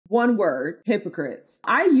One word, hypocrites.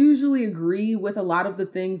 I usually agree with a lot of the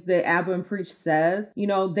things that Abba and Preach says. You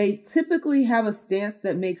know, they typically have a stance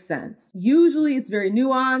that makes sense. Usually it's very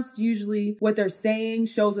nuanced. Usually what they're saying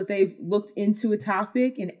shows that they've looked into a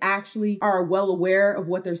topic and actually are well aware of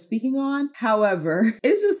what they're speaking on. However,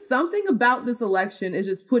 it's just something about this election is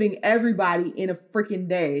just putting everybody in a freaking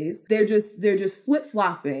daze. They're just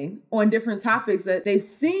flip-flopping on different topics that they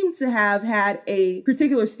seem to have had a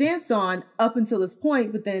particular stance on up until this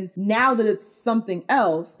point, but then now that it's something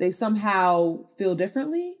else, they somehow feel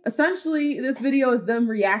differently. Essentially, this video is them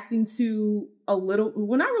reacting to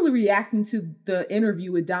we're not really reacting to the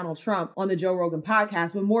interview with Donald Trump on the Joe Rogan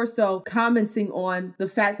podcast, but more so commenting on the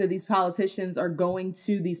fact that these politicians are going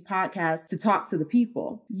to these podcasts to talk to the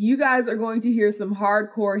people. You guys are going to hear some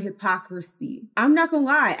hardcore hypocrisy. I'm not gonna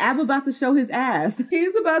lie, Abba about to show his ass.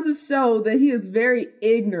 He's about to show that he is very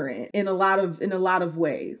ignorant in a lot of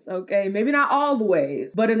ways. Okay, maybe not all the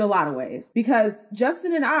ways, but in a lot of ways. Because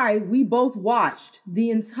Justin and I, we both watched the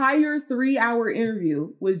entire 3-hour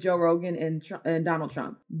interview with Joe Rogan and Donald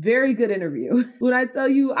Trump. Very good interview. When I tell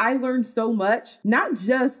you, I learned so much, not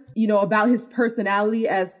just, about his personality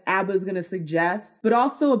as Abba is going to suggest, but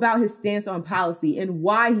also about his stance on policy and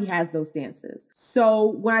why he has those stances.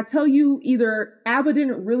 So when I tell you either Abba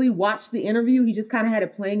didn't really watch the interview, he just kind of had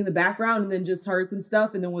it playing in the background and then just heard some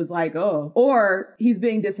stuff and then was like, oh, or he's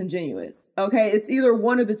being disingenuous. Okay. It's either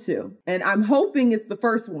one of the two. And I'm hoping it's the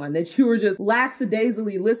first one, that you were just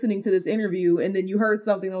lackadaisically listening to this interview and then you heard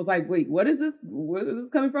something that was like, wait, where is this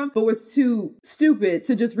coming from? But was too stupid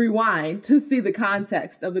to just rewind to see the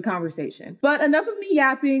context of the conversation. But enough of me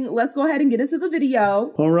yapping. Let's go ahead and get into the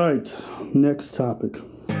video. All right. Next topic.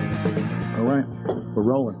 All right. We're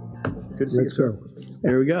rolling. Good to see you. Let's go.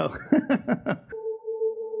 There we go.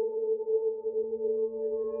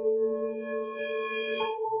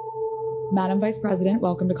 Madam Vice President,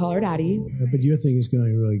 welcome to Call Her Daddy. But your thing is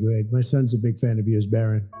going really great. My son's a big fan of yours,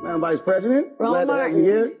 Barron. Madam Vice President, glad to have you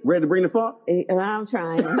here. Ready to bring the funk? I'm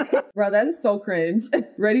trying. Bro, that is so cringe.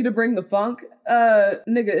 Ready to bring the funk?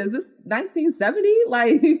 Nigga, is this 1970?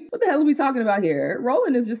 Like, what the hell are we talking about here?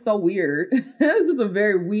 Roland is just so weird. It's just a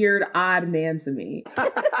very weird, odd man to me.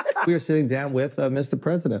 We are sitting down with Mr.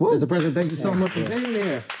 President. Mr. President, thank you so much for being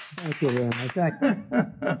here. Thank you very much. Thank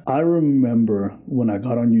you. I remember when I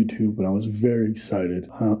got on YouTube and I was very excited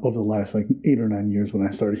over the last 8 or 9 years when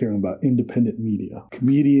I started hearing about independent media.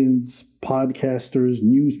 Comedians, podcasters,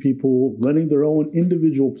 news people running their own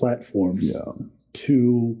individual platforms. Yeah.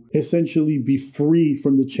 To essentially be free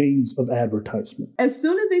from the chains of advertisement. As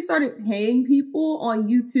soon as they started paying people on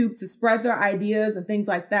YouTube to spread their ideas and things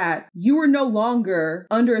like that, you were no longer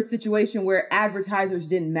under a situation where advertisers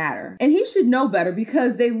didn't matter. And he should know better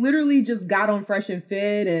because they literally just got on Fresh and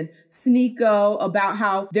Fit and Sneeko about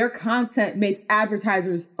how their content makes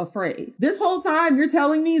advertisers afraid. This whole time you're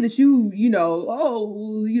telling me that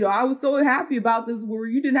I was so happy about this where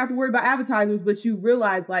you didn't have to worry about advertisers, but you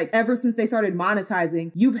realize ever since they started monetizing,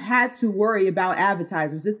 you've had to worry about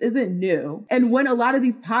advertisers. This isn't new. And when a lot of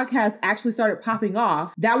these podcasts actually started popping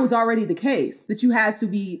off, that was already the case, that you had to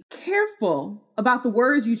be careful about the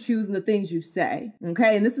words you choose and the things you say.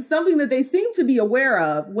 Okay. And this is something that they seem to be aware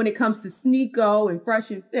of when it comes to Sneeko and Fresh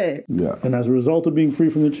and Fit. Yeah. And as a result of being free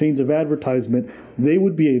from the chains of advertisement, they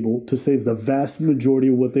would be able to say the vast majority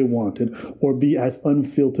of what they wanted or be as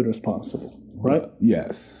unfiltered as possible. Right?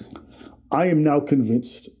 Yes. I am now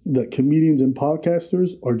convinced that comedians and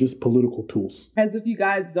podcasters are just political tools. As if you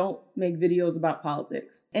guys don't make videos about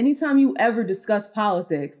politics. Anytime you ever discuss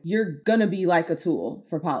politics, you're gonna be like a tool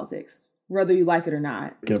for politics, whether you like it or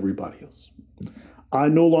not. Like everybody else. I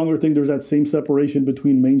no longer think there's that same separation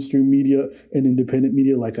between mainstream media and independent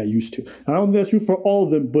media like I used to. And I don't think that's true for all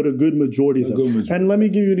of them, but a good majority of them. And let me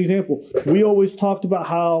give you an example. We always talked about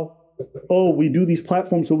how, we do these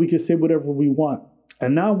platforms so we can say whatever we want.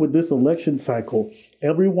 And now with this election cycle,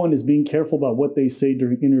 everyone is being careful about what they say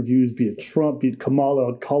during interviews, be it Trump, be it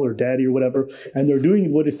Kamala, call her daddy or whatever. And they're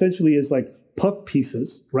doing what essentially is puff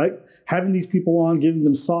pieces, right? Having these people on, giving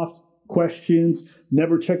them soft questions,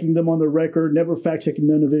 never checking them on the record, never fact checking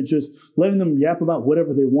none of it, just letting them yap about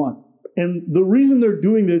whatever they want. And the reason they're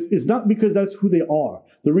doing this is not because that's who they are.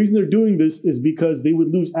 The reason they're doing this is because they would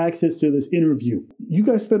lose access to this interview. You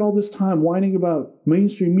guys spent all this time whining about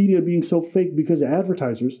mainstream media being so fake because of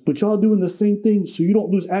advertisers, but y'all doing the same thing so you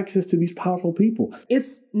don't lose access to these powerful people.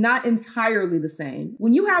 It's not entirely the same.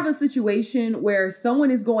 When you have a situation where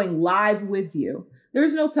someone is going live with you,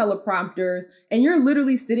 There's no teleprompters. And you're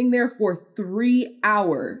literally sitting there for 3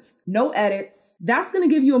 hours. No edits. That's going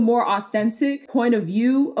to give you a more authentic point of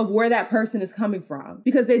view of where that person is coming from,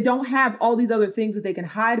 because they don't have all these other things that they can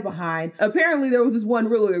hide behind. Apparently, there was this one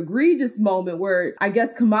really egregious moment where I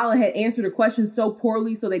guess Kamala had answered a question so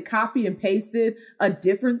poorly, so they copied and pasted a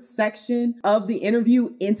different section of the interview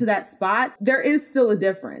into that spot. There is still a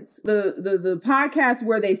difference. The podcast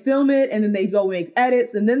where they film it and then they go make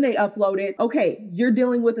edits and then they upload it. Okay, you're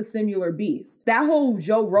dealing with a similar beast. That whole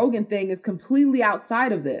Joe Rogan thing is completely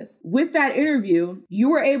outside of this. With that interview, you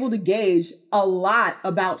were able to gauge a lot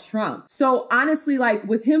about Trump. So honestly, like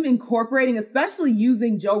with him incorporating, especially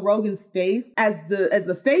using Joe Rogan's face as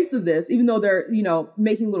the face of this, even though they're,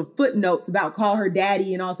 making little footnotes about call her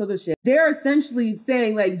daddy and all this other shit, they're essentially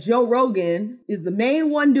saying like Joe Rogan is the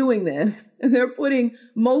main one doing this. And they're putting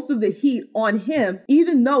most of the heat on him,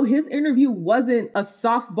 even though his interview wasn't a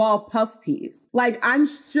softball puff piece. Like, I'm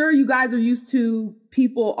sure you guys are used to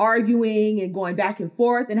people arguing and going back and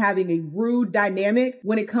forth and having a rude dynamic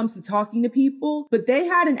when it comes to talking to people. But they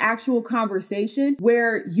had an actual conversation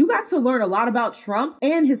where you got to learn a lot about Trump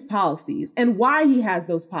and his policies and why he has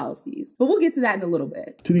those policies. But we'll get to that in a little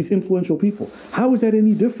bit. To these influential people. How is that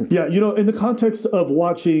any different? Yeah, in the context of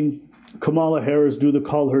watching Kamala Harris do the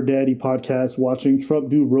Call Her Daddy podcast, watching Trump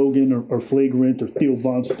do Rogan or Flagrant or Theo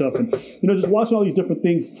Von stuff, and, just watching all these different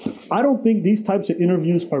things. I don't think these types of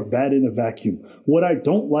interviews are bad in a vacuum. What I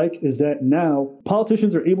don't like is that now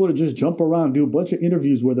politicians are able to just jump around, do a bunch of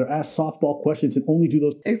interviews where they're asked softball questions and only do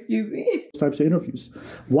those types of interviews.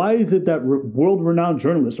 Why is it that world-renowned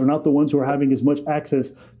journalists are not the ones who are having as much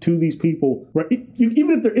access to these people, right?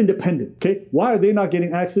 Even if they're independent, okay? Why are they not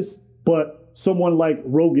getting access, but someone like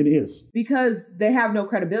Rogan is? Because they have no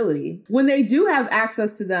credibility. When they do have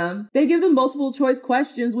access to them, they give them multiple choice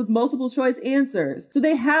questions with multiple choice answers. So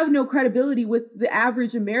they have no credibility with the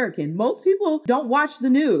average American. Most people don't watch the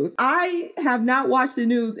news. I have not watched the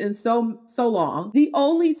news in so long. The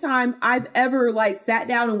only time I've ever sat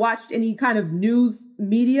down and watched any kind of news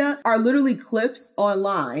media are literally clips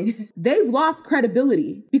online. They've lost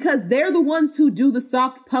credibility because they're the ones who do the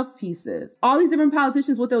soft puff pieces. All these different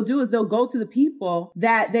politicians, what they'll do is they'll go to the people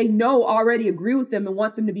that they know already agree with them and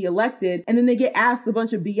want them to be elected, and then they get asked a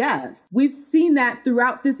bunch of BS. We've seen that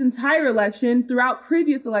throughout this entire election, throughout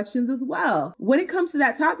previous elections as well. When it comes to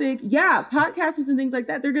that topic, yeah, podcasters and things like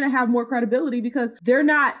that, they're going to have more credibility because they're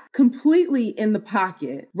not completely in the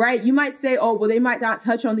pocket, right? You might say, oh, well, they might not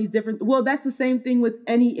touch on these different, well, that's the same thing with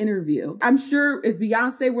any interview. I'm sure if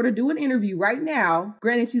Beyonce were to do an interview right now,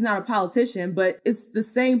 granted she's not a politician, but it's the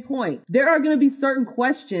same point. There are going to be certain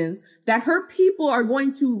questions that her people are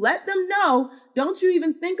going to let them know, don't you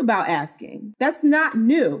even think about asking. That's not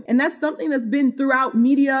new. And that's something that's been throughout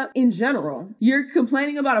media in general. You're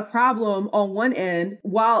complaining about a problem on one end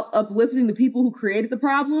while uplifting the people who created the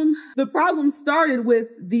problem. The problem started with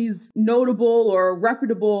these notable or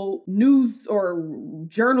reputable news or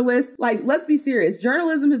journalists. Let's be serious.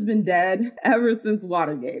 Journalism has been dead ever since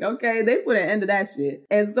Watergate, okay? They put an end to that shit.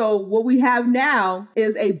 And so what we have now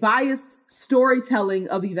is a biased storytelling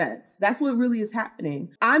of events. That's what really is happening.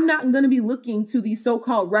 I'm not going to be looking to these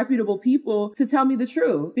so-called reputable people to tell me the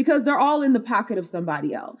truth because they're all in the pocket of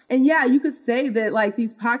somebody else. And yeah, you could say that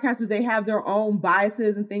these podcasters, they have their own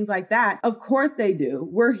biases and things like that. Of course they do.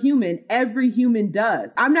 We're human. Every human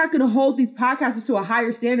does. I'm not going to hold these podcasters to a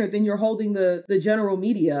higher standard than you're holding the general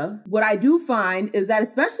media. What I do find is that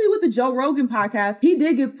especially with the Joe Rogan podcast, he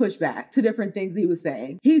did give pushback to different things he was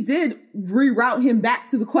saying. He did reroute him back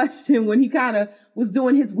to the question when he kind of was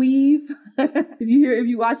doing his weave. If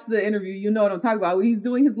you watch the interview, you know what I'm talking about. When he's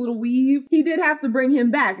doing his little weave, he did have to bring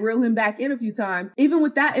him back, reel him back in a few times. Even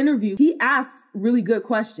with that interview, he asked really good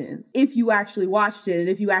questions. If you actually watched it and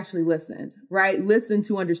if you actually listened, right? Listen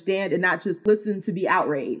to understand and not just listen to be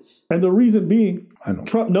outraged. And the reason being,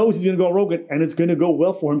 Trump knows he's going to go Rogan and it's going to go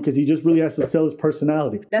well for him because he just really has to sell his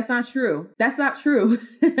personality. That's not true. That's not true.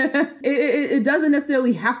 It doesn't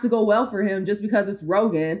necessarily have to go well for him just because it's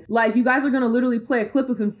Rogan. You guys are going to literally play a clip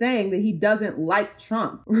of him saying that he doesn't like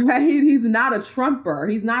Trump, right? He's not a Trumper.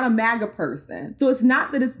 He's not a MAGA person. So it's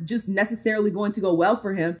not that it's just necessarily going to go well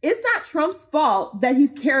for him. It's not Trump's fault that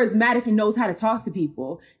he's charismatic and knows how to talk to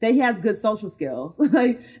people, that he has good social skills.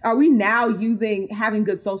 Are we now using having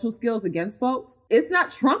good social skills against folks? It's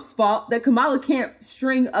not Trump's fault that Kamala can't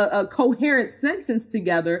string a coherent sentence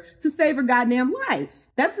together to save her goddamn life.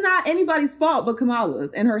 That's not anybody's fault but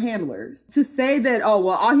Kamala's and her handlers. To say that, oh,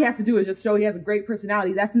 well, all he has to do is just show he has a great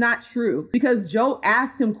personality, that's not true. Because Joe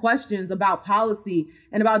asked him questions about policy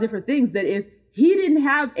and about different things that if he didn't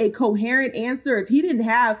have a coherent answer, if he didn't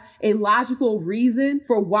have a logical reason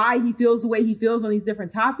for why he feels the way he feels on these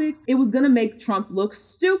different topics, it was going to make Trump look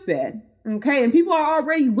stupid. Okay. And people are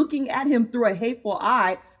already looking at him through a hateful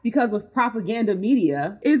eye because of propaganda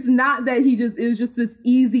media. It's not that it was just this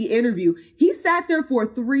easy interview. He sat there for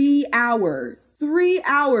 3 hours,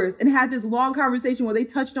 and had this long conversation where they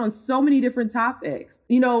touched on so many different topics.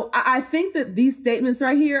 You know, I think that these statements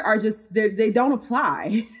right here are just, they don't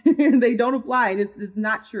apply. They don't apply. And it's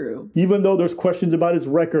not true. Even though there's questions about his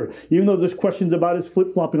record, even though there's questions about his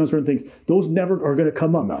flip-flopping on certain things, those never are going to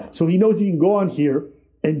come up. No. So he knows he can go on here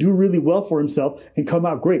and do really well for himself and come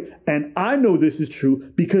out great. And I know this is true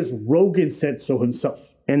because Rogan said so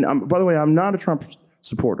himself. And by the way, I'm not a Trump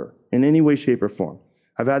supporter in any way, shape, or form.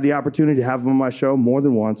 I've had the opportunity to have him on my show more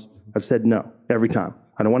than once. I've said no every time.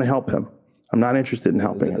 I don't want to help him. I'm not interested in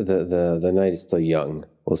helping him. The night is still young.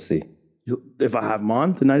 We'll see. If I have him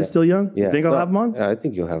on, the night is still young? Yeah. You think I'll have him on? I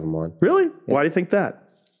think you'll have him on. Really? Yeah. Why do you think that?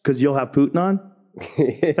 Because you'll have Putin on?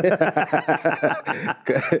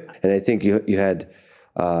 And I think you had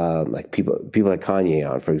like people like Kanye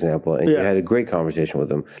on, for example, and you had a great conversation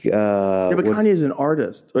with him. But Kanye is an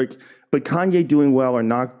artist. But Kanye doing well or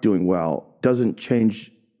not doing well doesn't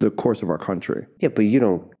change the course of our country. Yeah, but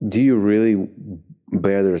do you really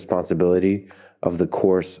bear the responsibility of the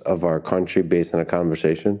course of our country based on a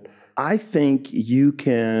conversation? I think you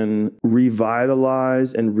can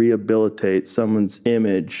revitalize and rehabilitate someone's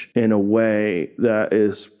image in a way that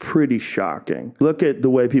is pretty shocking. Look at the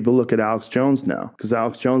way people look at Alex Jones now, because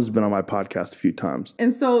Alex Jones has been on my podcast a few times.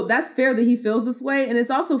 And so that's fair that he feels this way. And it's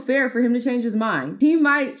also fair for him to change his mind. He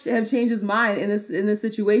might have changed his mind in this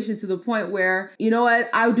situation to the point where, you know what,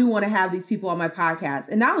 I do want to have these people on my podcast.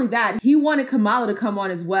 And not only that, he wanted Kamala to come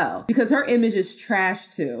on as well because her image is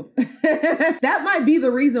trash too. That might be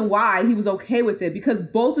the reason why he was okay with it, because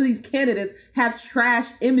both of these candidates have trash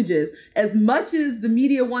images. As much as the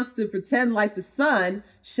media wants to pretend like the sun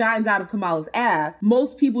shines out of Kamala's ass,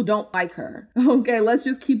 most people don't like her. Okay, let's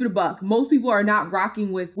just keep it a buck. Most people are not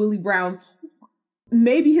rocking with Willie Brown's.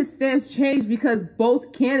 Maybe his stance changed because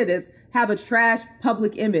both candidates have a trash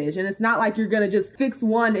public image. And it's not like you're going to just fix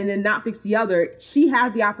one and then not fix the other. She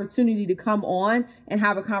had the opportunity to come on and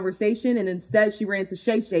have a conversation. And instead she ran to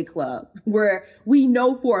Shay Shay Club, where we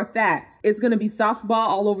know for a fact it's going to be softball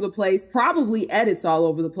all over the place, probably edits all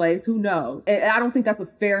over the place. Who knows? And I don't think that's a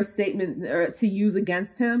fair statement to use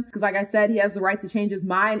against him. Because like I said, he has the right to change his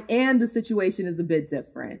mind and the situation is a bit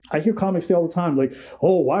different. I hear comics say all the time, like,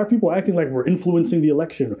 oh, why are people acting like we're influencing the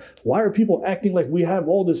election? Why are people acting like we have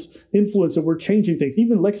all this influence and we're changing things?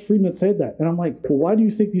 Even Lex Friedman said that. And I'm like, well, why do you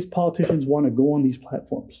think these politicians want to go on these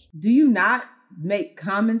platforms? Do you not make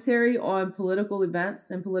commentary on political events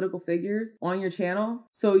and political figures on your channel?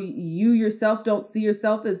 So you yourself don't see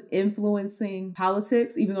yourself as influencing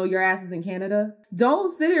politics, even though your ass is in Canada? Don't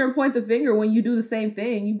sit here and point the finger when you do the same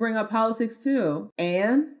thing. You bring up politics too.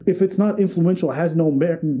 And if it's not influential, it has no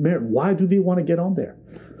merit, why do they want to get on there?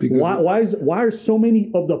 Why are so many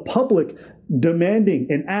of the public demanding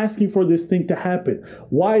and asking for this thing to happen?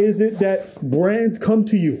 Why is it that brands come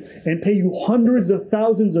to you and pay you hundreds of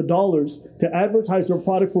thousands of dollars to advertise their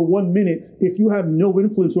product for 1 minute if you have no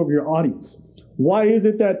influence over your audience? Why is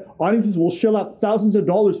it that audiences will shell out thousands of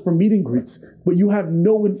dollars for meet and greets, but you have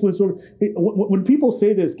no influence over it? When people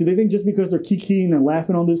say this, do they think just because they're kikiing and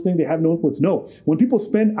laughing on this thing, they have no influence? No. When people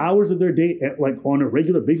spend hours of their day on a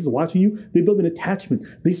regular basis watching you, they build an attachment.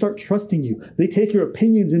 They start trusting you. They take your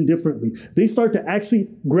opinions indifferently. They start to actually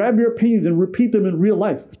grab your opinions and repeat them in real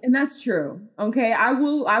life. And that's true. Okay, I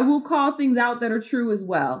will call things out that are true as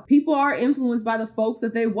well. People are influenced by the folks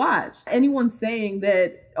that they watch. Anyone saying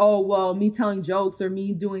that, oh, well, me telling jokes or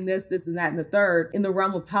me doing this, and that, and the third in the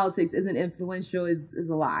realm of politics isn't influential is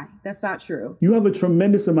a lie. That's not true. You have a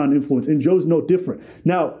tremendous amount of influence, and Joe's no different.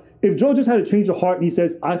 Now, if Joe just had a change of heart and he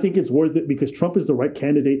says, I think it's worth it because Trump is the right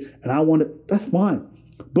candidate and I want it, that's fine.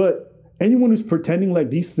 But anyone who's pretending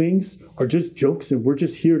like these things are just jokes and we're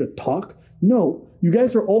just here to talk, no. You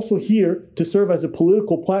guys are also here to serve as a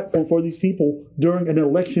political platform for these people during an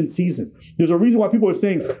election season. There's a reason why people are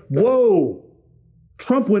saying, whoa,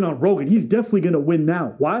 Trump went on Rogan. He's definitely going to win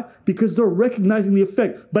now. Why? Because they're recognizing the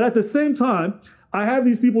effect. But at the same time, I have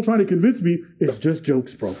these people trying to convince me it's just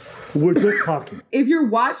jokes, bro. We're just talking. If you're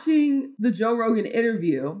watching the Joe Rogan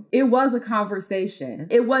interview, it was a conversation.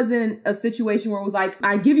 It wasn't a situation where it was like,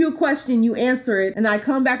 I give you a question, you answer it, and I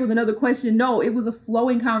come back with another question. No, it was a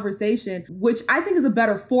flowing conversation, which I think is a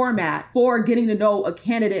better format for getting to know a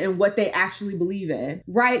candidate and what they actually believe in,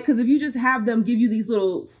 right? Because if you just have them give you these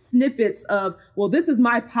little snippets of, well, this is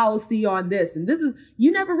my policy on this, and this is,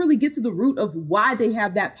 you never really get to the root of why they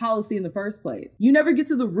have that policy in the first place. You never get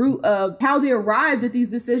to the root of how they arrived at these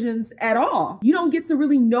decisions at all. You don't get to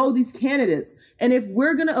really know these candidates. And if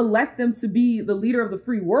we're going to elect them to be the leader of the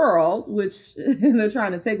free world, which they're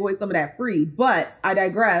trying to take away some of that free, but I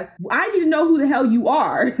digress. I need to know who the hell you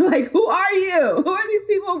are. Like, who are you? Who are these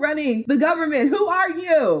people running the government? Who are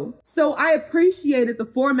you? So I appreciated the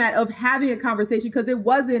format of having a conversation because it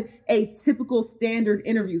wasn't a typical standard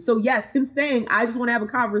interview. So yes, him saying, I just want to have a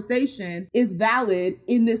conversation is valid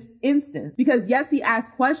in this instance because yes, he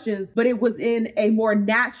asked questions, but it was in a more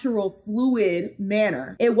natural, fluid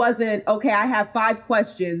manner. It wasn't, okay, I have 5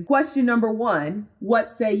 questions. Question number 1, what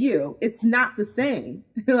say you? It's not the same.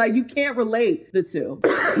 Like you can't relate the two.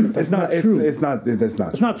 That's not true. That's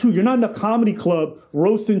not true. You're not in a comedy club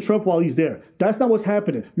roasting Trump while he's there. That's not what's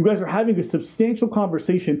happening. You guys are having a substantial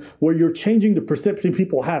conversation where you're changing the perception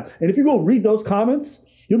people have. And if you go read those comments,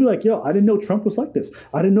 you'll be like, yo, I didn't know Trump was like this.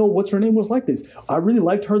 I didn't know what's her name was like this. I really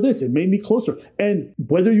liked her this. It made me closer. And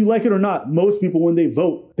whether you like it or not, most people, when they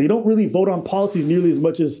vote, they don't really vote on policies nearly as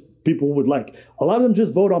much as people would like. A lot of them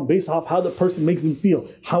just vote on based off how the person makes them feel,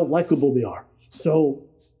 how likable they are. So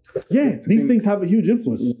yeah, these things have a huge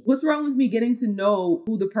influence. What's wrong with me getting to know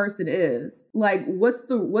who the person is? Like,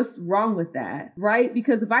 what's wrong with that, right?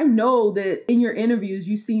 Because if I know that in your interviews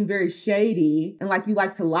you seem very shady and like you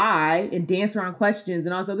like to lie and dance around questions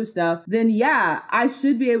and all this other stuff, then yeah, I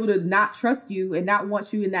should be able to not trust you and not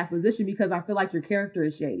want you in that position because I feel like your character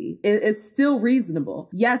is shady. It's still reasonable.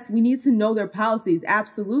 Yes, we need to know their policies,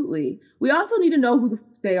 absolutely. We also need to know who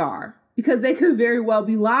they are. Because they could very well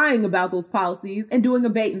be lying about those policies and doing a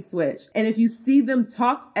bait and switch. And if you see them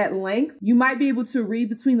talk at length, you might be able to read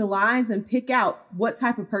between the lines and pick out what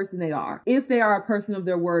type of person they are, if they are a person of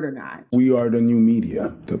their word or not. We are the new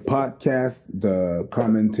media. The podcast, the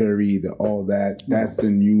commentary, all that, that's the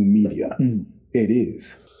new media. It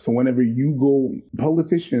is. So whenever you go,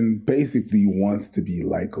 politician basically wants to be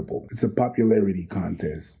likable. It's a popularity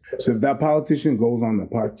contest. So if that politician goes on the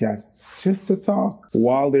podcast just to talk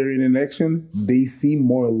while they're in an election, they seem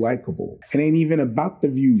more likable. It ain't even about the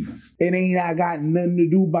views. It ain't got nothing to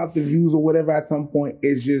do about the views or whatever at some point.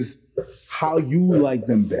 It's just how you like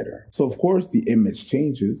them better. So of course the image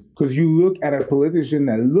changes because you look at a politician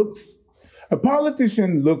a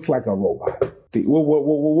politician looks like a robot.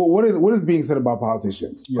 What is being said about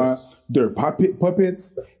politicians? Yes. They're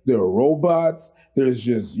puppets, they're robots, there's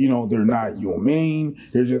just, they're not humane,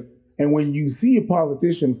 and when you see a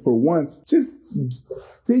politician for once,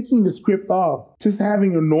 just taking the script off, just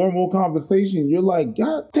having a normal conversation, you're like,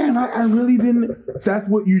 God damn, I really didn't. That's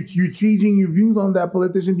what you're changing your views on that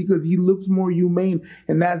politician because he looks more humane,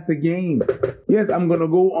 and that's the game. Yes, I'm gonna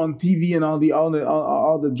go on TV and all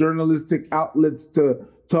the journalistic outlets to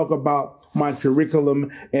talk about my curriculum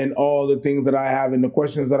and all the things that I have and the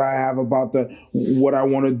questions that I have about what I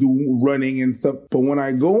want to do running and stuff. But when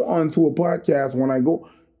I go onto a podcast,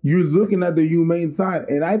 you're looking at the humane side.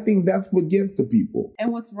 And I think that's what gets to people.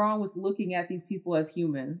 And what's wrong with looking at these people as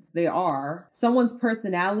humans? They are. Someone's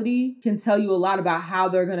personality can tell you a lot about how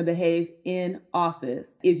they're going to behave in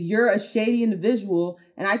office. If you're a shady individual,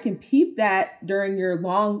 and I can peep that during your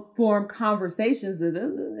long form conversations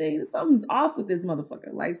that something's off with this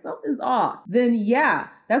motherfucker. Like something's off. Then yeah,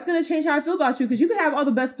 that's going to change how I feel about you because you can have all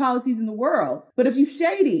the best policies in the world. But if you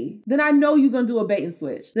shady, then I know you're going to do a bait and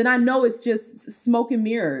switch. Then I know it's just smoke and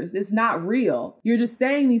mirrors. It's not real. You're just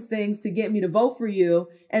saying these things to get me to vote for you.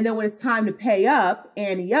 And then when it's time to pay up,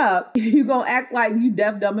 ante up, you're going to act like you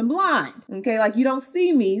deaf, dumb, and blind. Okay. Like you don't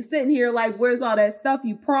see me sitting here like, where's all that stuff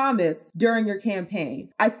you promised during your campaign?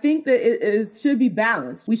 I think that it should be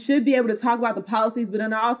balanced. We should be able to talk about the policies, but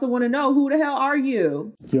then I also want to know who the hell are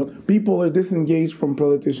you? Yep. People are disengaged from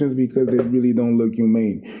politicians because they really don't look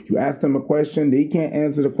humane. You ask them a question, they can't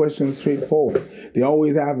answer the question straightforward. They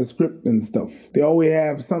always have a script and stuff. They always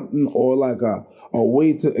have something or like a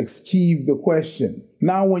way to escape the question.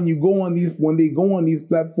 Now, when they go on these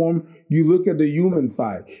platforms, you look at the human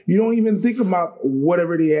side. You don't even think about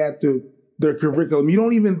whatever they had to their curriculum. You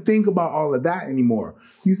don't even think about all of that anymore.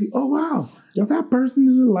 You see, oh wow, That person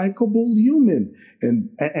is a likable human.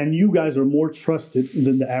 And you guys are more trusted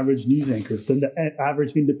than the average news anchor, than the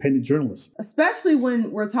average independent journalist. Especially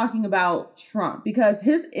when we're talking about Trump, because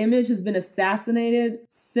his image has been assassinated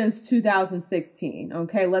since 2016.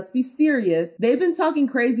 Okay, let's be serious. They've been talking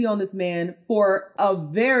crazy on this man for a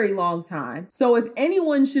very long time. So if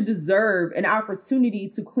anyone should deserve an opportunity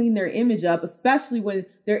to clean their image up, especially when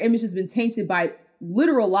their image has been tainted by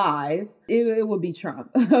literal lies, it would be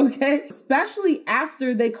Trump, okay? Especially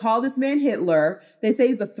after they call this man Hitler. They say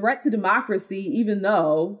he's a threat to democracy, even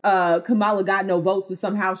though Kamala got no votes, but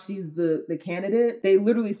somehow she's the candidate. They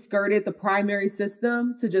literally skirted the primary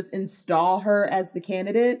system to just install her as the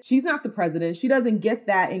candidate. She's not the president. She doesn't get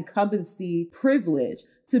that incumbency privilege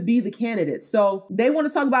to be the candidate. So they want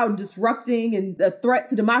to talk about disrupting and the threat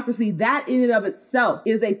to democracy. That in and of itself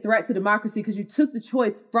is a threat to democracy because you took the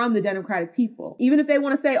choice from the Democratic people. Even if they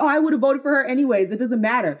want to say, oh, I would have voted for her anyways, it doesn't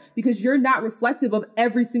matter because you're not reflective of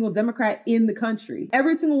every single Democrat in the country.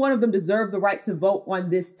 Every single one of them deserved the right to vote on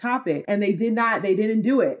this topic. And they didn't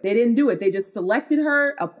do it. They just selected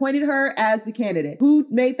her, appointed her as the candidate. Who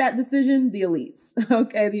made that decision? The elites.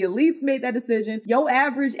 Okay. The elites made that decision. Your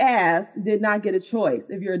average ass did not get a choice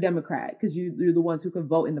if you're a Democrat, because you're the ones who can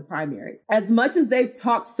vote in the primaries. As much as they've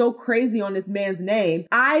talked so crazy on this man's name,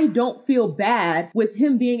 I don't feel bad with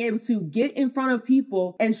him being able to get in front of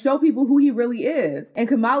people and show people who he really is. And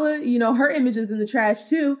Kamala, her image is in the trash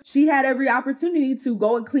too. She had every opportunity to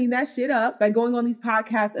go and clean that shit up by going on these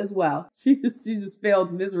podcasts as well. She just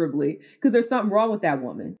failed miserably because there's something wrong with that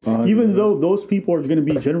woman. Even though those people are going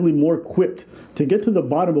to be generally more equipped to get to the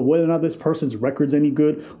bottom of whether or not this person's record's any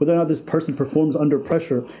good, whether or not this person performs under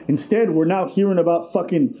pressure. Instead, we're now hearing about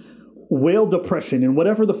fucking whale depression and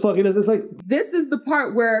whatever the fuck it is. It's like, this is the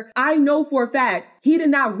part where I know for a fact he did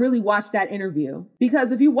not really watch that interview.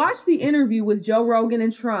 Because if you watch the interview with Joe Rogan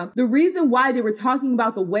and Trump, the reason why they were talking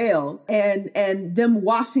about the whales and them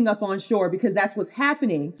washing up on shore, because that's what's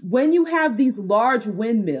happening. When you have these large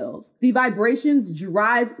windmills, the vibrations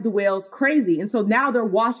drive the whales crazy. And so now they're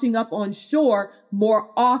washing up on shore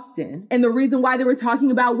more often. And the reason why they were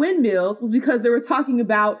talking about windmills was because they were talking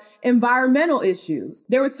about environmental issues.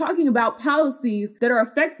 They were talking about policies that are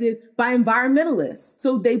affected by environmentalists.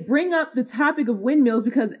 So they bring up the topic of windmills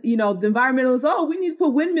because, the environmentalists, oh, we need to put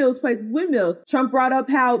windmills places, windmills. Trump brought up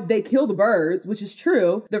how they kill the birds, which is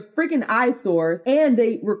true. They're freaking eyesores and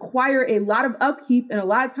they require a lot of upkeep. And a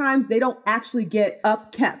lot of times they don't actually get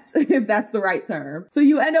upkept, if that's the right term. So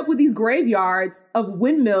you end up with these graveyards of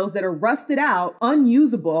windmills that are rusted out,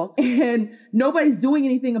 unusable, and nobody's doing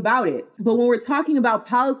anything about it. But when we're talking about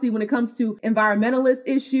policy, when it comes to environmentalist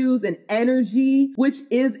issues and energy, which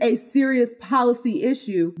is a serious policy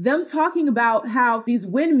issue, them talking about how these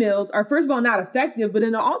windmills are, first of all, not effective, but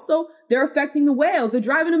then also they're affecting the whales. They're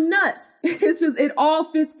driving them nuts. It's just, it all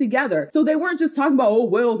fits together. So they weren't just talking about, oh,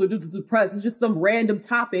 whales are just depressed. It's just some random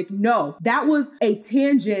topic. No, that was a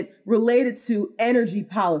tangent related to energy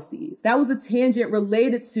policies. That was a tangent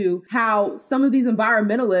related to how some of these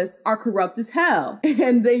environmentalists are corrupt as hell.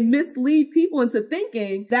 And they mislead people into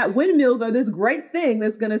thinking that windmills are this great thing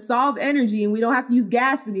that's going to solve energy and we don't have to use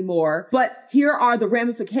gas anymore. But here are the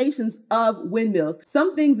ramifications of windmills.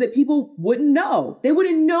 Some things that people wouldn't know. They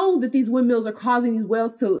wouldn't know that these windmills are causing these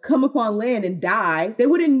whales to come upon land and die. They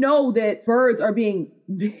wouldn't know that birds are being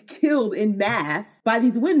killed in mass by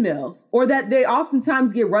these windmills, or that they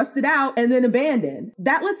oftentimes get rusted out and then abandoned.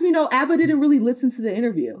 That lets me know Abba didn't really listen to the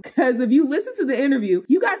interview. Because if you listen to the interview,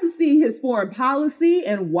 you got to see his foreign policy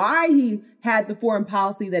and why he had the foreign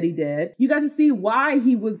policy that he did. You got to see why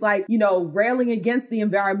he was railing against the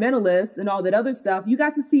environmentalists and all that other stuff. You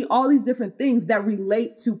got to see all these different things that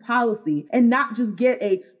relate to policy and not just get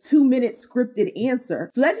a 2-minute scripted answer.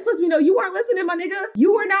 So that just lets me know you weren't listening, my nigga.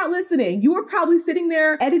 You were not listening. You were probably sitting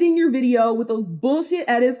there editing your video with those bullshit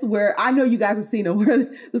edits where I know you guys have seen them, where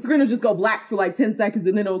the screen will just go black for 10 seconds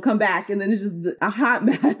and then it'll come back and then it's just a hot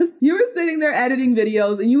mess. You were sitting there editing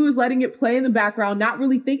videos and you was letting it play in the background, not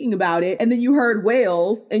really thinking about it. And then you heard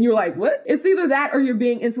whales and you're like, what? It's either that or you're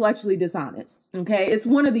being intellectually dishonest. Okay. It's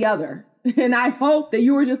one or the other. And I hope that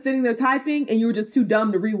you were just sitting there typing and you were just too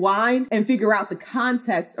dumb to rewind and figure out the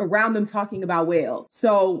context around them talking about whales.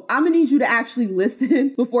 So I'm gonna need you to actually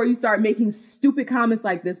listen before you start making stupid comments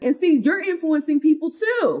like this. And see, you're influencing people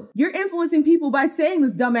too. You're influencing people by saying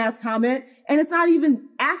this dumbass comment and it's not even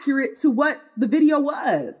accurate to what the video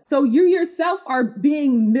was. So you yourself are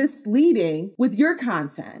being misleading with your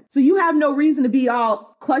content. So you have no reason to be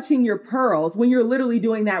all clutching your pearls when you're literally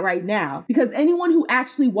doing that right now. Because anyone who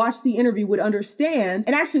actually watched the interview interview would understand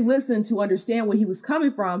and actually listen to understand where he was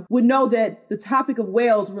coming from, would know that the topic of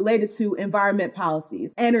whales related to environment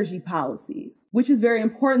policies, energy policies, which is very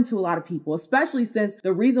important to a lot of people, especially since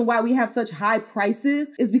the reason why we have such high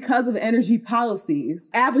prices is because of energy policies.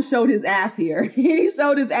 Abba showed his ass here. He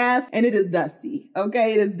showed his ass and it is dusty.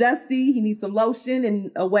 Okay, it is dusty. He needs some lotion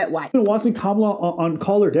and a wet wipe. Watching Kamala on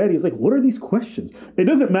Call Her Daddy is like, what are these questions? It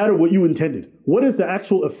doesn't matter what you intended. What is the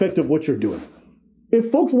actual effect of what you're doing? If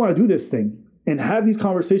folks want to do this thing and have these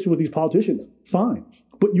conversations with these politicians, fine.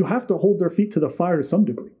 But you have to hold their feet to the fire to some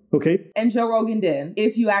degree. Okay. And Joe Rogan did.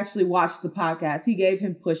 If you actually watched the podcast, he gave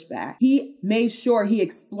him pushback. He made sure he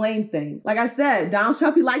explained things. Like I said, Donald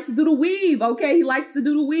Trump, he likes to do the weave. Okay. He likes to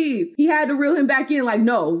do the weave. He had to reel him back in like,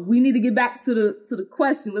 no, we need to get back to the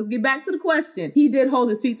question. Let's get back to the question. He did hold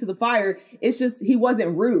his feet to the fire. It's just, he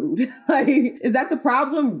wasn't rude. Like, is that the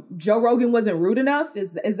problem? Joe Rogan wasn't rude enough?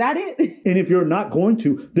 Is that it? And if you're not going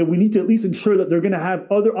to, then we need to at least ensure that they're going to have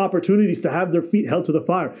other opportunities to have their feet held to the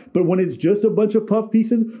fire. But when it's just a bunch of puff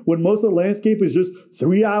pieces, when most of the landscape is just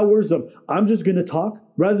 3 hours of, I'm just going to talk,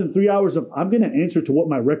 rather than 3 hours of, I'm going to answer to what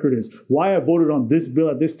my record is, why I voted on this bill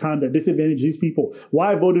at this time that disadvantaged these people,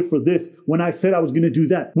 why I voted for this when I said I was going to do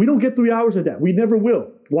that. We don't get 3 hours of that. We never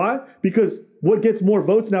will. Why? Because what gets more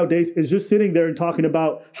votes nowadays is just sitting there and talking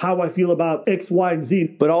about how I feel about X, Y, and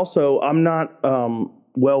Z. But also, I'm not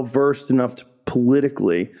well versed enough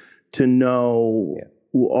politically to know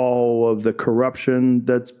all of the corruption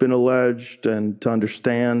that's been alleged and to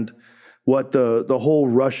understand what the whole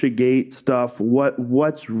Russiagate stuff,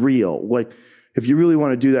 what's real. Like, if you really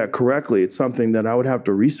want to do that correctly, it's something that I would have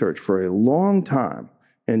to research for a long time.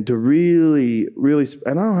 And to really,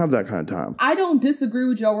 and I don't have that kind of time. I don't disagree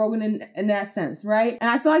with Joe Rogan in that sense, right? And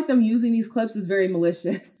I feel like them using these clips is very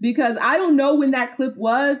malicious because I don't know when that clip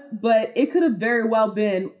was, but it could have very well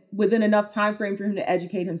been within enough time frame for him to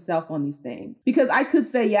educate himself on these things. Because I could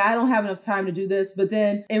say, yeah, I don't have enough time to do this, but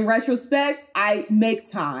then in retrospect, I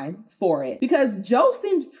make time for it. Because Joe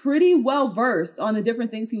seemed pretty well versed on the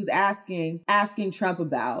different things he was asking Trump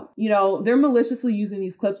about. You know, they're maliciously using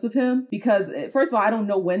these clips of him because, first of all, I don't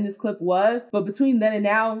know when this clip was, but between then and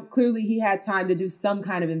now, clearly he had time to do some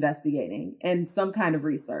kind of investigating and some kind of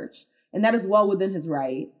research. And that is well within his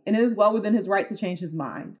right. And it is well within his right to change his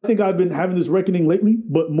mind. I think I've been having this reckoning lately,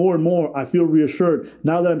 but more and more I feel reassured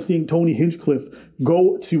now that I'm seeing Tony Hinchcliffe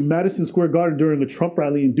go to Madison Square Garden during a Trump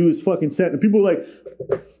rally and do his fucking set. And people are like,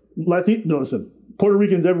 no, listen, Puerto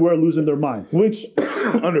Ricans everywhere losing their mind, which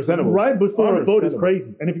understandable. Right before a vote is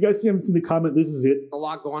crazy. And if you guys haven't seen the comment, this is it. A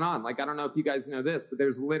lot going on. Like, I don't know if you guys know this, but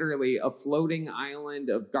there's literally a floating island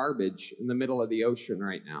of garbage in the middle of the ocean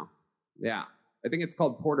right now. Yeah. I think it's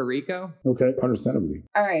called Puerto Rico. Okay. Understandably.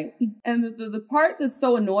 All right. And the part that's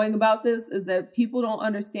so annoying about this is that people don't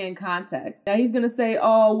understand context. Now he's going to say,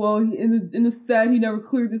 oh, well, in the set, he never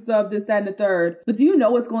cleared this up, this, that, and the third. But do you know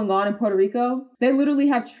what's going on in Puerto Rico? They literally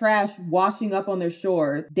have trash washing up on their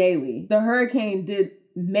shores daily. The hurricane did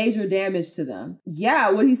major damage to them.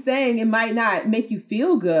 Yeah, what he's saying, it might not make you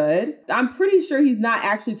feel good. I'm pretty sure he's not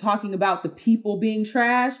actually talking about the people being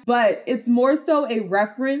trash, but it's more so a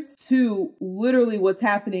reference to literally what's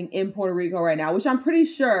happening in Puerto Rico right now, which I'm pretty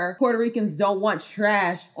sure Puerto Ricans don't want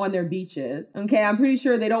trash on their beaches. Okay, I'm pretty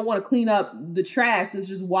sure they don't want to clean up the trash that's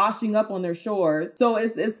just washing up on their shores. So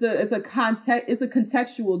it's a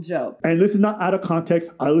contextual joke. And this is not out of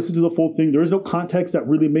context. I listened to the full thing. There is no context that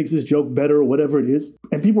really makes this joke better or whatever it is.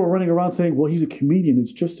 And people are running around saying, well, he's a comedian.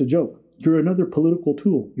 It's just a joke. You're another political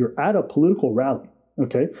tool. You're at a political rally,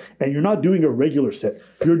 okay? And you're not doing a regular set.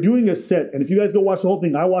 You're doing a set. And if you guys go watch the whole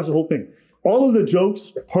thing, I watched the whole thing. All of the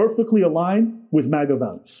jokes perfectly align with MAGA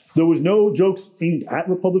values. There was no jokes aimed at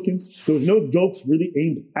Republicans. There was no jokes really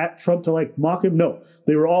aimed at Trump to like mock him. No,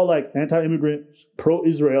 they were all like anti-immigrant,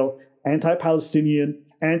 pro-Israel, anti-Palestinian,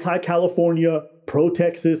 anti-California,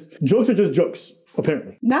 pro-Texas. Jokes are just jokes.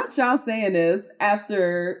 Apparently. Not y'all saying this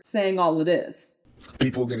after saying all of this.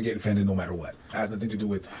 People are going to get offended no matter what. It has nothing to do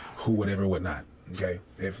with who, whatever, whatnot. Okay?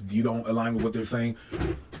 If you don't align with what they're saying,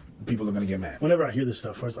 people are going to get mad. Whenever I hear this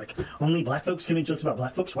stuff where it's like, only black folks can make jokes about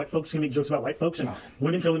black folks, white folks can make jokes about white folks, and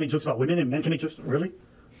women can only make jokes about women, and men can make jokes. Really?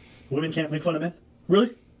 Women can't make fun of men?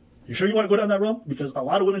 Really? You sure you want to go down that road? Because a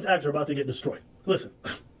lot of women's acts are about to get destroyed. Listen,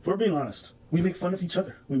 if we're being honest, we make fun of each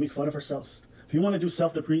other. We make fun of ourselves. If you want to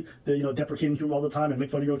do deprecating humor all the time and make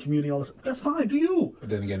fun of your own community, all this, that's fine. Do you? But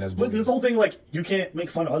then again, that's bullying. But this whole thing, like, you can't make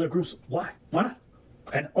fun of other groups. Why? Why not?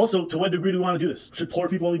 And also, to what degree do we want to do this? Should poor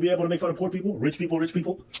people only be able to make fun of poor people? Rich people, rich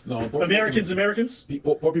people? No. Americans.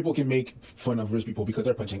 Poor people can make fun of rich people because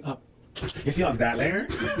they're punching up. Is he on that layer?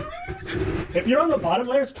 If you're on the bottom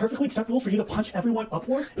layer, it's perfectly acceptable for you to punch everyone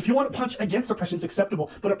upwards. If you want to punch against oppression, it's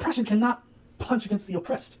acceptable. But oppression cannot punch against the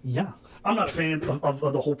oppressed. Yeah. I'm not a fan of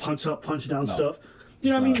the whole punch up, punch down stuff. You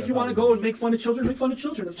know what I mean? If you want to go and make fun of children, make fun of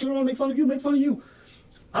children. If children want to make fun of you, make fun of you.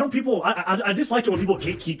 I dislike it when people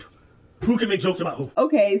gatekeep who can make jokes about who.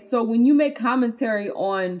 Okay, so when you make commentary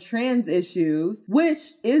on trans issues, which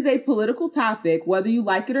is a political topic, whether you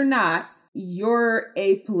like it or not, you're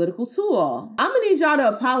a political tool. I'm gonna need y'all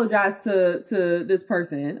to apologize to this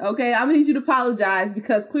person, okay? I'm gonna need you to apologize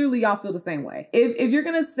because clearly y'all feel the same way. If you're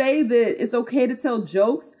gonna say that it's okay to tell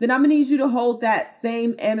jokes, then I'm gonna need you to hold that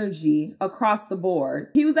same energy across the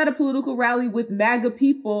board. He was at a political rally with MAGA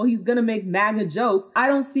people. He's gonna make MAGA jokes. I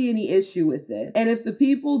don't see any issue with it. And if the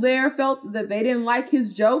people there felt that they didn't like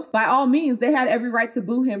his jokes, by all means, they had every right to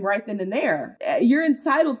boo him right then and there. You're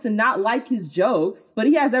entitled to not like his jokes, but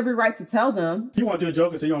he has every right to tell them. You want to do a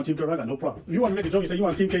joke and say you want Team KKK, I got no problem. If you want to make a joke and say you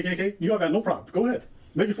want Team KKK, you all got no problem. Go ahead.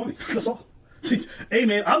 Make it funny. That's all. Hey,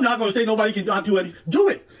 man, I'm not going to say nobody can not do anything. Do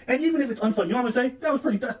it. And even if it's unfunny, you know what I'm going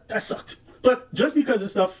to say? That sucked. But just because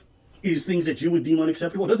this stuff is things that you would deem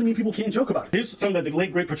unacceptable doesn't mean people can't joke about it. Here's something that the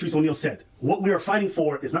late, great Patrice O'Neal said. What we are fighting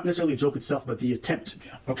for is not necessarily a joke itself, but the attempt.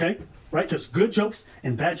 Okay? Right? Because good jokes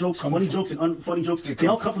and bad jokes, funny jokes and unfunny jokes, they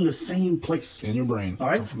all come from the same place. In your brain. All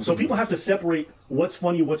right? So people have to separate what's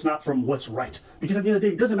funny, what's not from what's right. Because at the end of the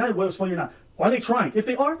day, it doesn't matter whether it's funny or not. Are they trying? If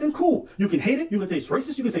they are, then cool. You can hate it. You can say it's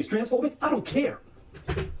racist. You can say it's transphobic. I don't care.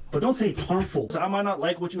 But don't say it's harmful. So I might not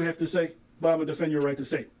like what you have to say, but I'm going to defend your right to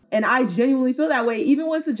say it. And I genuinely feel that way, even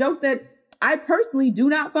when it's a joke that I personally do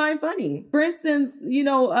not find funny. For instance, you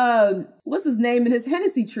know, what's his name in his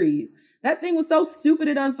Hennessy trees? That thing was so stupid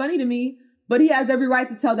and unfunny to me, but he has every right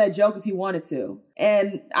to tell that joke if he wanted to.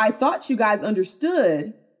 And I thought you guys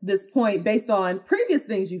understood this point based on previous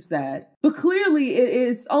things you've said, but clearly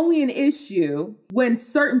it's only an issue when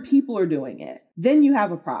certain people are doing it. Then you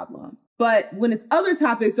have a problem. But when it's other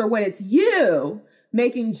topics or when it's you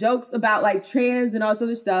making jokes about like trans and all this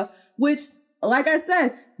other stuff, which, like I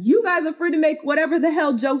said, you guys are free to make whatever the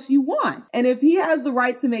hell jokes you want. And if he has the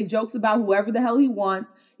right to make jokes about whoever the hell he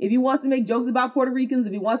wants, if he wants to make jokes about Puerto Ricans,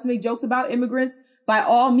 if he wants to make jokes about immigrants, by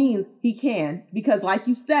all means, he can. Because like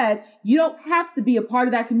you said, you don't have to be a part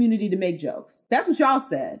of that community to make jokes. That's what y'all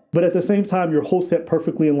said. But at the same time, your whole set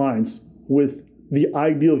perfectly aligns with the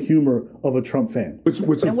ideal humor of a Trump fan. Which is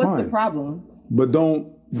fine. And what's the problem? But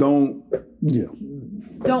don't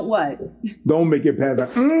what? Don't make it past that.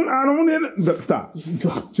 I don't need it. Stop.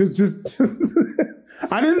 Just.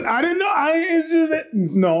 I didn't know. It's just that.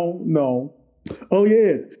 No. Oh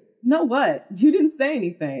yeah. No what? You didn't say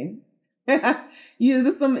anything. Is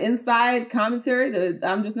this some inside commentary that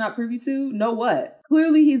I'm just not privy to? No what?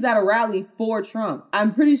 Clearly he's at a rally for Trump.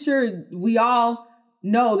 I'm pretty sure we all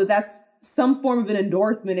know that that's some form of an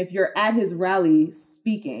endorsement if you're at his rally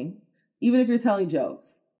speaking, even if you're telling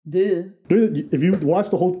jokes. Duh. If you watch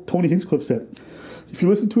the whole Tony Hinchcliffe set, if you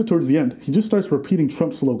listen to it towards the end, he just starts repeating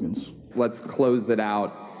Trump slogans. Let's close it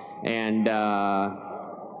out and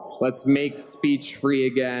let's make speech free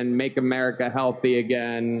again, make America healthy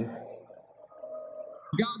again.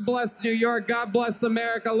 God bless New York. God bless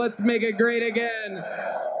America. Let's make it great again.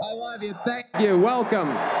 I love you. Thank you. Welcome.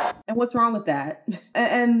 And what's wrong with that?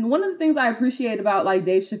 And one of the things I appreciate about like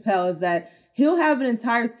Dave Chappelle is that he'll have an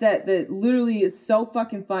entire set that literally is so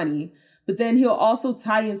fucking funny, but then he'll also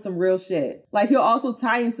tie in some real shit. Like he'll also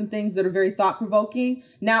tie in some things that are very thought-provoking.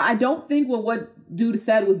 Now, I don't think what dude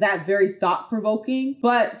said was that very thought-provoking,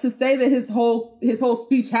 but to say that his whole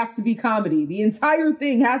speech has to be comedy, the entire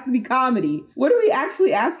thing has to be comedy, what are we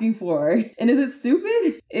actually asking for? And is it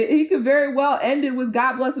stupid? He could very well end it with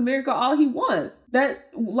God bless America all he wants. That,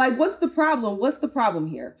 like, what's the problem? What's the problem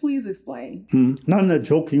here? Please explain. Not in a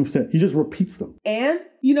joking sense. He just repeats them. And,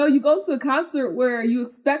 you know, you go to a concert where you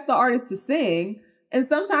expect the artist to sing, and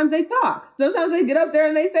sometimes they talk. Sometimes they get up there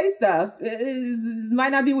and they say stuff. It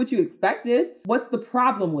might not be what you expected. What's the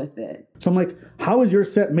problem with it? So I'm like, how is your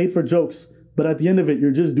set made for jokes, but at the end of it,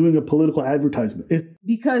 you're just doing a political advertisement?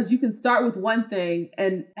 Because you can start with one thing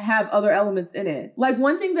and have other elements in it. Like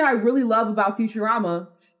one thing that I really love about Futurama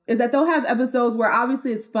is that they'll have episodes where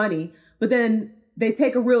obviously it's funny, but then they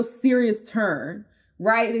take a real serious turn,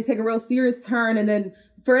 right? They take a real serious turn. And then,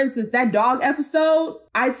 for instance, that dog episode,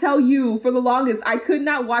 I tell you, for the longest, I could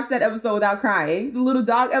not watch that episode without crying. The little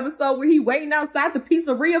dog episode where he waiting outside the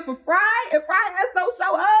pizzeria for Fry and Fry has no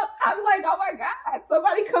show up. I'm like, oh my God,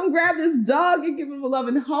 somebody come grab this dog and give him a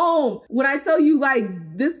loving home. When I tell you like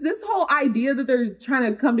this whole idea that they're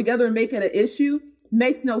trying to come together and make it an issue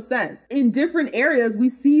makes no sense. In different areas, we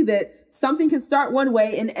see that something can start one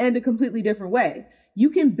way and end a completely different way. you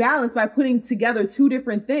can balance by putting together two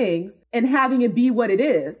different things and having it be what it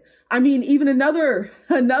is. I mean, even another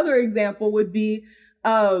example would be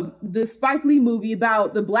the Spike Lee movie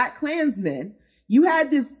about the Black Klansmen. You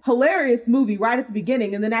had this hilarious movie right at the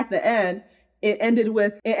beginning, and then at the end, it ended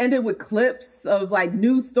with clips of like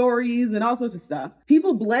news stories and all sorts of stuff.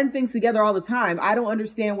 People blend things together all the time. I don't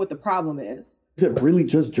understand what the problem is. Is it really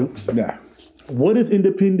just jokes? Yeah. What is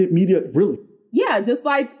independent media really? Yeah, just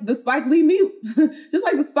like the Spike Lee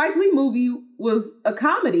movie was a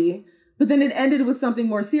comedy, but then it ended with something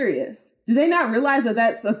more serious. Do they not realize that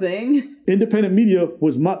that's a thing? Independent media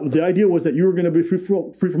was the idea was that you were going to be free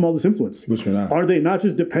from all this influence. Which we're not. Are they not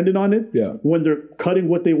just dependent on it? Yeah. When they're cutting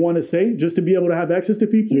what they want to say just to be able to have access to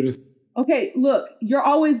people? Okay, look, you're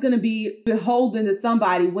always going to be beholden to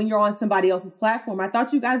somebody when you're on somebody else's platform. I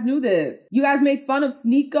thought you guys knew this. You guys make fun of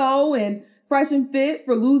Sneeko and Fresh and Fit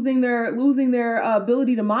for losing their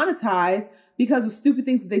ability to monetize because of stupid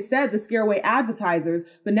things that they said to scare away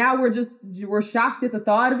advertisers. But now we're shocked at the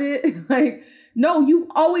thought of it. Like, no, you've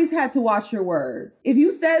always had to watch your words. If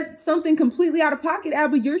you said something completely out of pocket,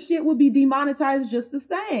 Abba, your shit would be demonetized just the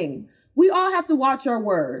same. We all have to watch our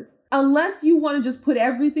words. Unless you want to just put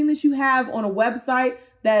everything that you have on a website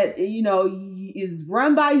that, you know, is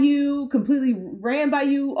run by you, completely ran by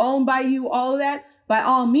you, owned by you, all of that, by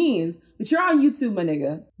all means. But you're on YouTube, my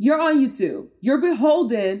nigga. You're on YouTube. You're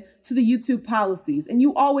beholden to the YouTube policies, and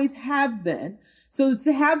you always have been. So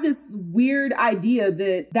to have this weird idea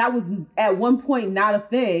that was at one point not a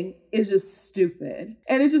thing is just stupid.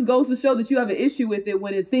 And it just goes to show that you have an issue with it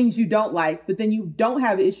when it's things you don't like, but then you don't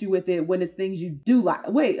have an issue with it when it's things you do like.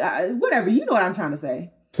 Wait, whatever. You know what I'm trying to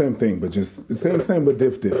say. Same thing, but just same, but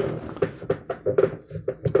diff.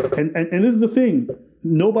 And this is the thing.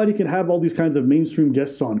 Nobody can have all these kinds of mainstream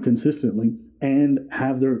guests on consistently and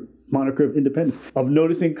have their moniker of independence. Of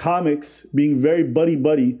noticing comics being very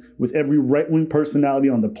buddy-buddy with every right-wing personality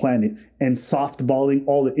on the planet and softballing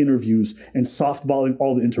all the interviews and softballing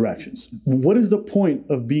all the interactions. What is the point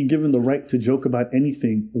of being given the right to joke about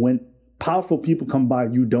anything when powerful people come by,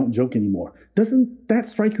 you don't joke anymore? Doesn't that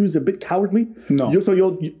strike you as a bit cowardly? No.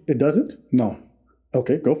 It doesn't? No.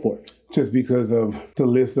 Okay, go for it. Just because of the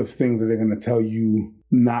list of things that they're going to tell you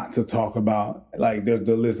not to talk about. Like there's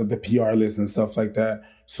the list of the PR list and stuff like that.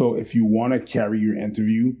 So if you want to carry your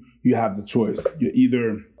interview, you have the choice. You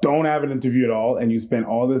either don't have an interview at all and you spend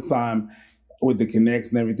all this time with the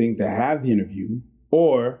connects and everything to have the interview,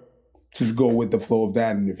 or just go with the flow of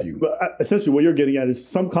that interview. But essentially what you're getting at is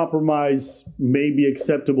some compromise may be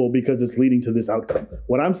acceptable because it's leading to this outcome.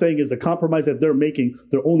 What I'm saying is the compromise that they're making,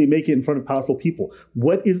 they're only making it in front of powerful people.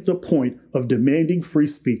 What is the point of demanding free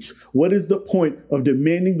speech? What is the point of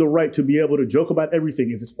demanding the right to be able to joke about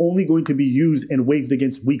everything if it's only going to be used and waved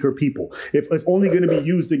against weaker people? If it's only going to be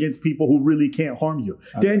used against people who really can't harm you?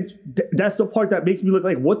 Then that's the part that makes me look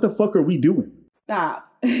like, what the fuck are we doing? Stop.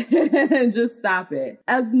 Just stop it.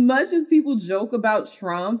 As much as people joke about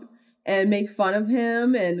Trump and make fun of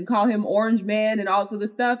him and call him Orange Man and all this other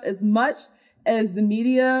stuff, as much as the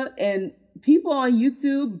media and people on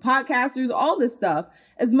YouTube, podcasters, all this stuff,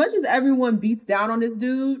 as much as everyone beats down on this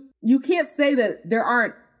dude, you can't say that there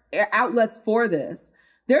aren't outlets for this.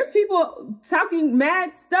 There's people talking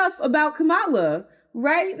mad stuff about Kamala,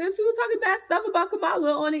 right? There's people talking bad stuff about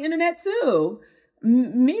Kamala on the internet too.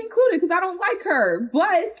 Me included, because I don't like her.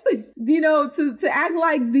 But, you know, to act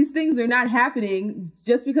like these things are not happening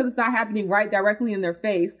just because it's not happening right directly in their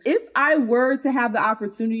face. If I were to have the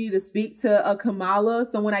opportunity to speak to a Kamala,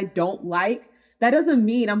 someone I don't like, that doesn't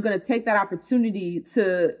mean I'm going to take that opportunity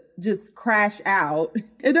to just crash out.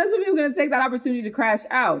 It doesn't mean I'm going to take that opportunity to crash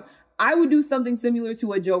out. I would do something similar to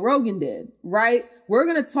what Joe Rogan did, right? We're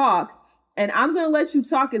going to talk. And I'm going to let you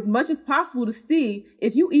talk as much as possible to see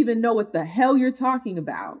if you even know what the hell you're talking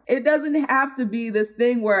about. It doesn't have to be this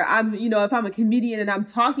thing where I'm, you know, if I'm a comedian and I'm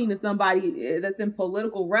talking to somebody that's in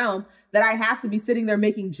political realm, that I have to be sitting there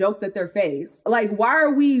making jokes at their face. Like, why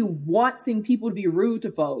are we wanting people to be rude to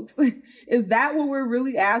folks? Is that what we're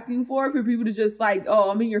really asking for people to just like, oh,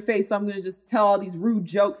 I'm in your face, so I'm going to just tell all these rude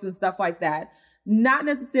jokes and stuff like that? Not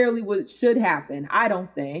necessarily what should happen, I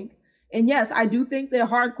don't think. And yes, I do think that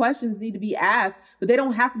hard questions need to be asked, but they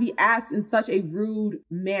don't have to be asked in such a rude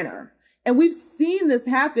manner. And we've seen this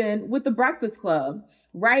happen with the Breakfast Club,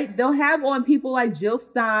 right? They'll have on people like Jill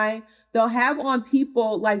Stein. They'll have on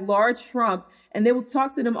people like Laura Trump, and they will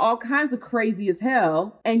talk to them all kinds of crazy as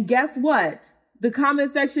hell. And guess what? The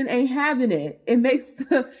comment section ain't having it. It makes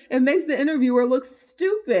the interviewer look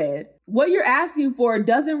stupid. What you're asking for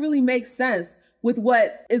doesn't really make sense with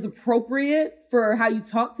what is appropriate for how you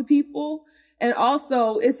talk to people. And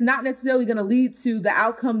also, it's not necessarily going to lead to the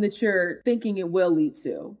outcome that you're thinking it will lead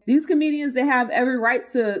to. These comedians, they have every right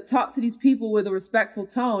to talk to these people with a respectful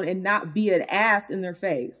tone and not be an ass in their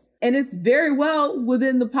face. And it's very well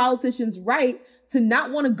within the politician's right to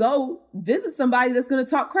not want to go visit somebody that's going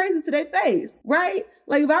to talk crazy to their face, right?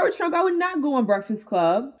 Like if I were Trump, I would not go on Breakfast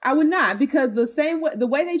Club. I would not, because the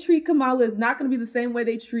way they treat Kamala is not going to be the same way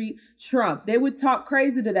they treat Trump. They would talk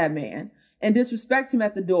crazy to that man and disrespect him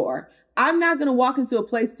at the door. I'm not going to walk into a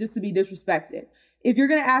place just to be disrespected. If you're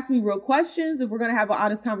going to ask me real questions, if we're going to have an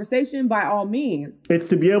honest conversation, by all means. It's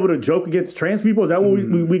to be able to joke against trans people. Is that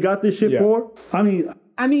what we got this shit for?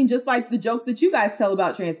 I mean, just like the jokes that you guys tell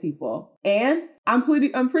about trans people. And I'm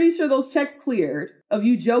pretty sure those checks cleared of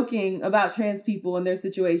you joking about trans people and their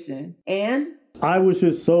situation. And I was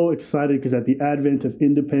just so excited because at the advent of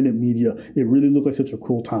independent media, it really looked like such a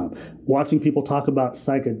cool time. Watching people talk about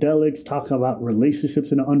psychedelics, talk about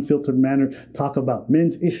relationships in an unfiltered manner, talk about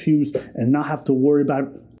men's issues and not have to worry about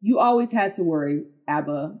it. You always had to worry,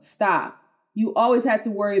 Abba. Stop. You always had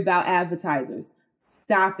to worry about advertisers.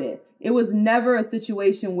 Stop it. It was never a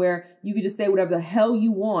situation where you could just say whatever the hell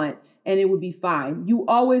you want and it would be fine. You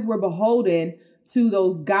always were beholden to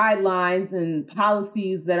those guidelines and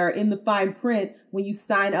policies that are in the fine print when you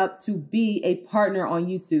sign up to be a partner on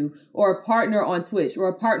YouTube or a partner on Twitch or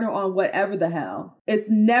a partner on whatever the hell. It's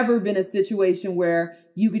never been a situation where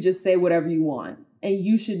you could just say whatever you want. And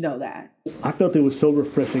you should know that. I felt it was so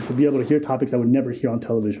refreshing to be able to hear topics I would never hear on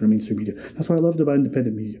television or mainstream media. That's what I loved about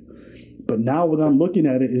independent media. But now when I'm looking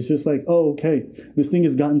at it, it's just like, oh, okay, this thing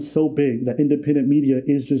has gotten so big that independent media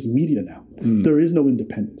is just media now. There is no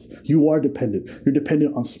independence. You are dependent. You're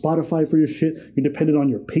dependent on Spotify for your shit. You're dependent on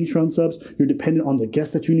your Patreon subs. You're dependent on the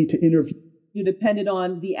guests that you need to interview. You're dependent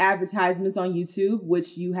on the advertisements on YouTube,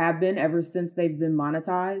 which you have been ever since they've been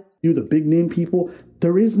monetized. You, the big name people,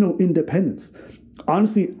 there is no independence.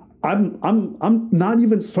 Honestly, I'm not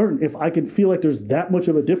even certain if I can feel like there's that much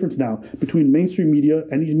of a difference now between mainstream media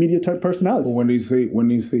and these media type personalities. But when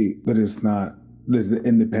they say that it's not, this is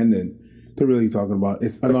independent, they're really talking about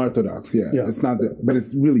it's unorthodox. Yeah. It's not that, but it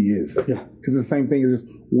really is. Yeah. It's the same thing. It's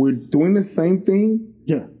just we're doing the same thing.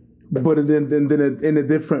 Yeah. But then in a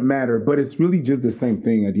different matter. But it's really just the same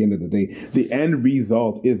thing at the end of the day. The end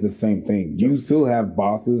result is the same thing. You still have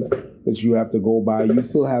bosses that you have to go by. You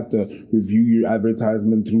still have to review your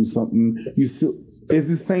advertisement through something. It's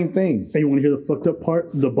the same thing. And you want to hear the fucked up part?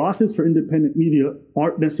 The bosses for independent media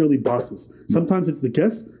aren't necessarily bosses. Sometimes it's the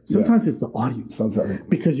guests. Sometimes it's the audience.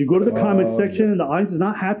 Because you go to the comments section and the audience is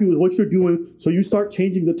not happy with what you're doing. So you start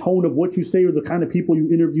changing the tone of what you say or the kind of people you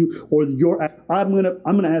interview or I'm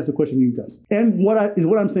gonna ask the question to you guys. And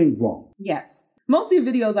what I'm saying wrong? Yes. Most of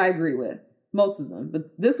your videos I agree with. Most of them.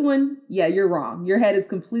 But this one, yeah, you're wrong. Your head is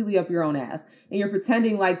completely up your own ass. And you're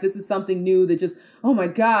pretending like this is something new that just, oh my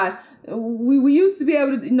God, we used to be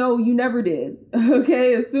able to, no, you never did.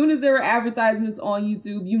 Okay? As soon as there were advertisements on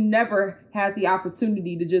YouTube, you never had the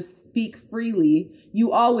opportunity to just speak freely.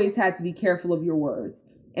 You always had to be careful of your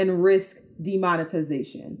words and risk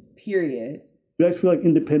demonetization, period. You guys feel like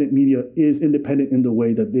independent media is independent in the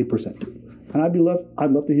way that they present it. And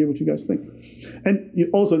I'd love to hear what you guys think. And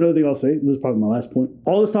also another thing I'll say, this is probably my last point.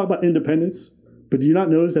 All this talk about independence, but do you not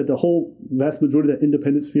notice that the whole vast majority of that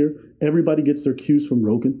independent sphere, everybody gets their cues from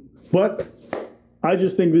Rogan? But I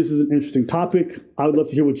just think this is an interesting topic. I would love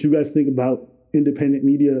to hear what you guys think about independent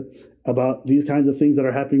media, about these kinds of things that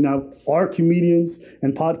are happening now. Are comedians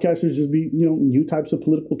and podcasters just be, new types of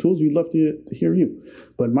political tools? We'd love to hear you.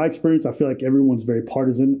 But in my experience, I feel like everyone's very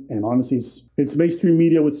partisan. And honestly, it's mainstream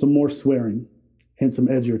media with some more swearing and some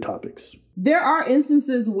edgier topics. There are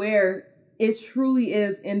instances where it truly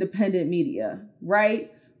is independent media, right?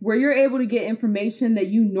 Where you're able to get information that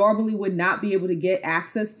you normally would not be able to get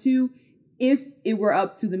access to if it were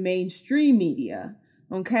up to the mainstream media.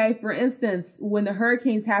 Okay, for instance, when the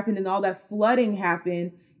hurricanes happened and all that flooding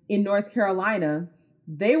happened in North Carolina,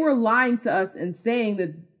 they were lying to us and saying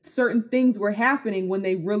that certain things were happening when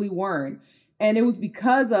they really weren't. And it was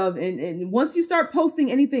because of, and once you start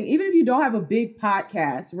posting anything, even if you don't have a big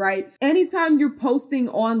podcast, right? Anytime you're posting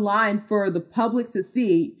online for the public to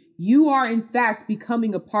see, you are in fact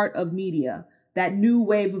becoming a part of media. That new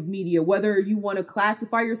wave of media, whether you want to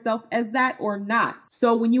classify yourself as that or not.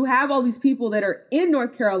 So when you have all these people that are in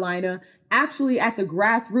North Carolina, actually at the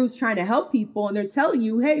grassroots trying to help people, and they're telling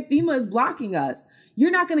you, hey, FEMA is blocking us,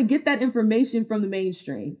 you're not going to get that information from the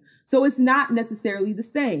mainstream. So it's not necessarily the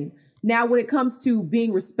same. Now, when it comes to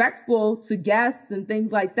being respectful to guests and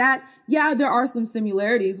things like that, yeah, there are some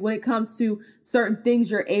similarities. When it comes to certain things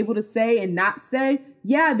you're able to say and not say,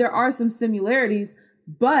 yeah, there are some similarities,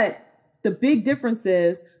 but the big difference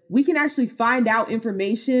is we can actually find out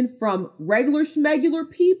information from regular schmegular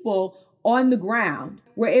people on the ground.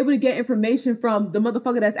 We're able to get information from the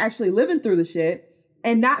motherfucker that's actually living through the shit,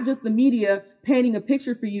 and not just the media painting a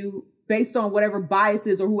picture for you based on whatever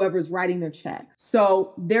biases or whoever's writing their checks.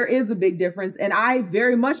 So there is a big difference. And I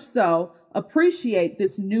very much so appreciate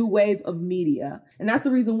this new wave of media. And that's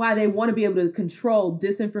the reason why they want to be able to control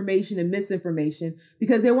disinformation and misinformation,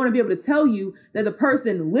 because they want to be able to tell you that the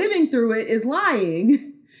person living through it is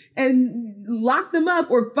lying and lock them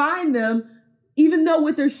up or fine them, even though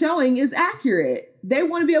what they're showing is accurate. They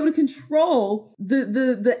want to be able to control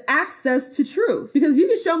the access to truth. Because you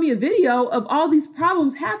can show me a video of all these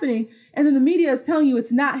problems happening and then the media is telling you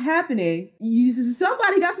it's not happening.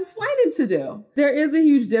 Somebody got some explaining to do. There is a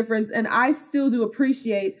huge difference, and I still do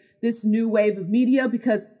appreciate this new wave of media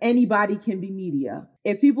because anybody can be media.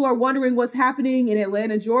 If people are wondering what's happening in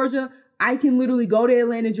Atlanta, Georgia, I can literally go to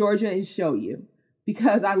Atlanta, Georgia and show you,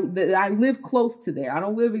 because I live close to there. I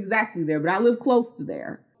don't live exactly there, but I live close to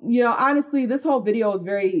there. You know, honestly, this whole video is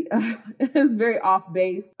very, is very off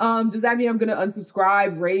base. Does that mean I'm going to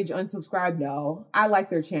unsubscribe, rage unsubscribe? No, I like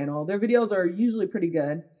their channel. Their videos are usually pretty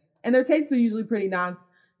good, and their takes are usually pretty not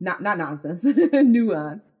nonsense,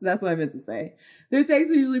 nuanced. That's what I meant to say. Their takes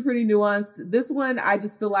are usually pretty nuanced. This one, I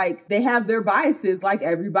just feel like they have their biases like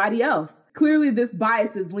everybody else. Clearly, this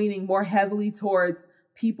bias is leaning more heavily towards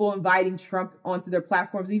people inviting Trump onto their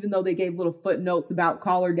platforms, even though they gave little footnotes about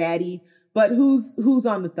Call Her Daddy. But who's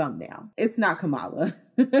on the thumbnail? It's not Kamala.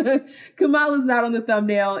 Kamala's not on the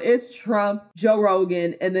thumbnail. It's Trump, Joe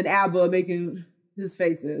Rogan, and then Abba making his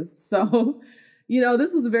faces. So, you know,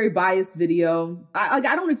 this was a very biased video. I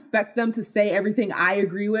don't expect them to say everything I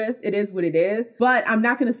agree with. It is what it is. But I'm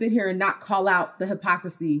not going to sit here and not call out the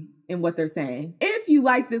hypocrisy in what they're saying. If you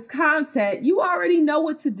like this content, you already know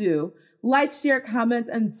what to do. Like, share, comment,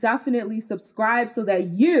 and definitely subscribe so that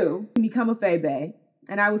you can become a Faye.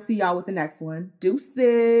 And I will see y'all with the next one.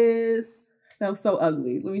 Deuces. That was so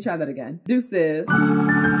ugly. Let me try that again. Deuces.